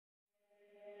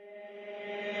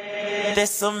There's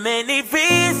so many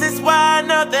reasons why I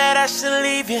know that I should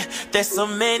leave you. There's so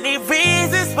many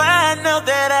reasons why I know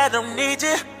that I don't need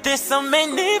you. There's so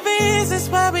many reasons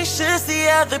why we should see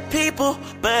other people,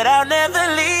 but I'll never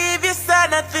leave your side,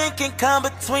 nothing can come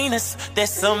between us.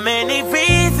 There's so many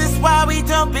reasons why we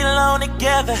don't belong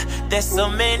together. There's so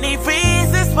many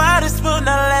reasons why this will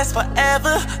not last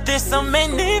forever. There's so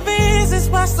many reasons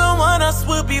why someone else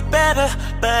will be better,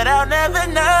 but I'll never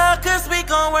know, cause we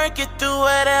gon' work it through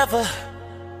whatever.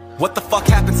 What the fuck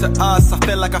happened to us? I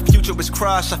feel like our future was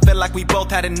crushed. I feel like we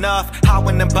both had enough. How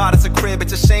when them bought us a crib,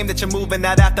 it's a shame that you're moving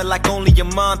out after like only a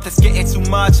month. It's getting too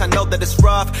much, I know that it's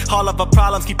rough. All of our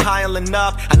problems keep piling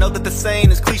up. I know that the saying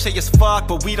is cliche as fuck,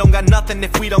 but we don't got nothing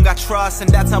if we don't got trust.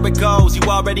 And that's how it goes, you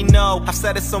already know. I've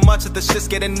said it so much that the shit's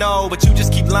getting old, but you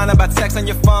just keep lying about text on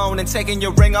your phone and taking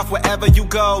your ring off wherever you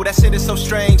go. That shit is so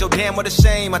strange, oh damn what a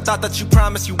shame. I thought that you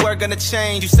promised you were gonna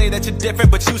change. You say that you're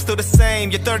different, but you still the same.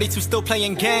 You're 32 still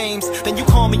playing games. Then you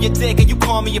call me a dick and you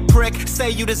call me a prick. Say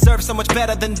you deserve so much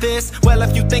better than this. Well,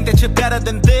 if you think that you're better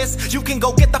than this, you can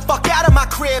go get the fuck out of my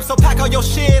crib. So pack all your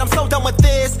shit, I'm so done with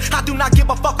this. I do not give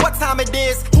a fuck what time it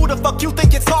is. Who the fuck you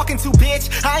think you're talking to,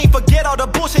 bitch? I ain't forget all the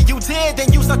bullshit you did.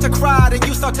 Then you start to cry, then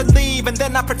you start to leave, and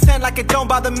then I pretend like it don't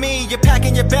bother me. You're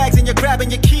packing your bags and you're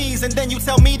grabbing your keys, and then you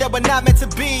tell me that we're not meant to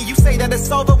be. You say that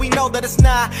it's over, we know that it's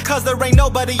not, cause there ain't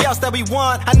nobody else that we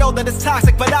want. I know that it's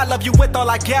toxic, but I love you with all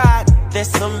I got. There's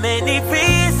so many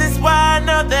reasons why I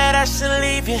know that I should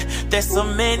leave you. There's so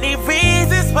many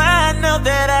reasons why I know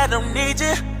that I don't need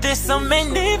you. There's so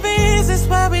many reasons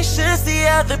why we should see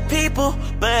other people,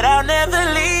 but I'll never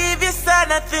leave your side,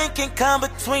 nothing can come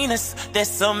between us. There's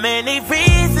so many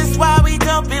reasons why we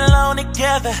don't belong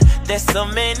together. There's so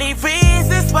many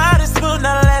reasons why this will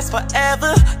not last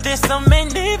forever. There's so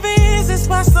many reasons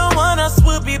why someone else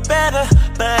will be better,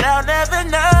 but I'll never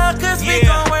know, cause we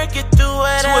gon' work it through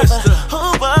whatever. Twista.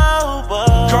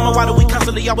 Drama, why do we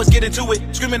constantly always get into it?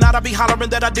 Screaming out, I be hollering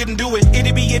that I didn't do it.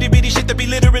 Itty bitty shit that be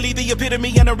literally the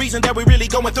epitome and the reason that we really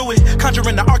going through it.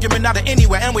 Conjuring the argument out of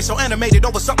anywhere, and we so animated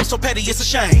over something so petty, it's a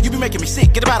shame. You be making me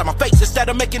sick, get it out of my face. Instead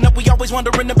of making up, we always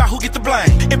wondering about who get the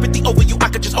blame. Empathy over you, I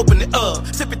could just open it up.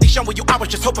 Sympathy showing you, I was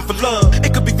just hoping for love.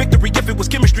 It could be victory if it was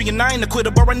chemistry, and I ain't a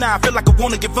quitter, but right now I feel like I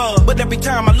wanna give up. But every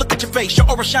time I look at your face, your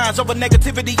aura shines over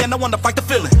negativity, and I wanna fight the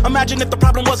feeling. Imagine if the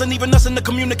problem wasn't even us and the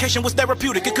communication was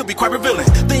therapeutic, it could be quite revealing.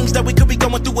 Things that we could be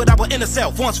going through with our inner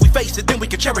self. Once we face it, then we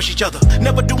can cherish each other.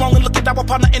 Never do wrong and look at our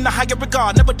partner in a higher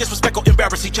regard. Never disrespect or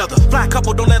embarrass each other. Fly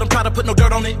couple, don't let them try to put no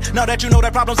dirt on it. Now that you know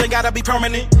that problems ain't gotta be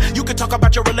permanent. You can talk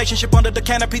about your relationship under the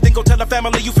canopy, then go tell the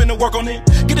family you finna work on it.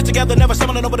 Get it together, never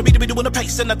summoning over the beat to be doing the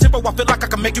pace. And the tempo, I feel like I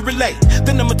can make you relate.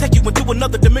 Then I'ma take you into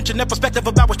another dimension, that perspective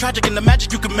about what's tragic and the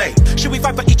magic you can make. Should we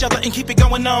fight for each other and keep it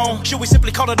going on? Should we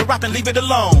simply call it a rap and leave it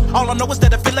alone? All I know is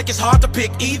that I feel like it's hard to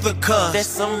pick either, cause there's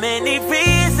so many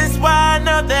reasons why I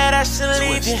know that I should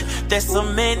leave you. There's so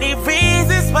many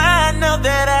reasons why I know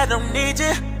that I don't need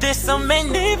you. There's so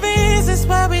many reasons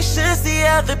why we should see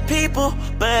other people,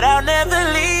 but I'll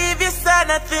never leave your side,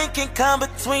 nothing can come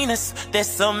between us. There's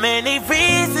so many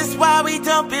reasons why we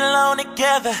don't belong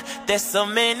together. There's so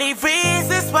many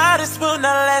reasons why this will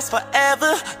not last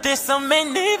forever. There's so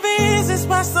many reasons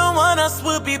why someone else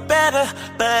will be better,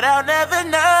 but I'll never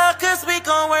know, cause we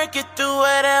gon' work it through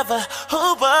whatever.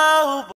 Ooh, whoa.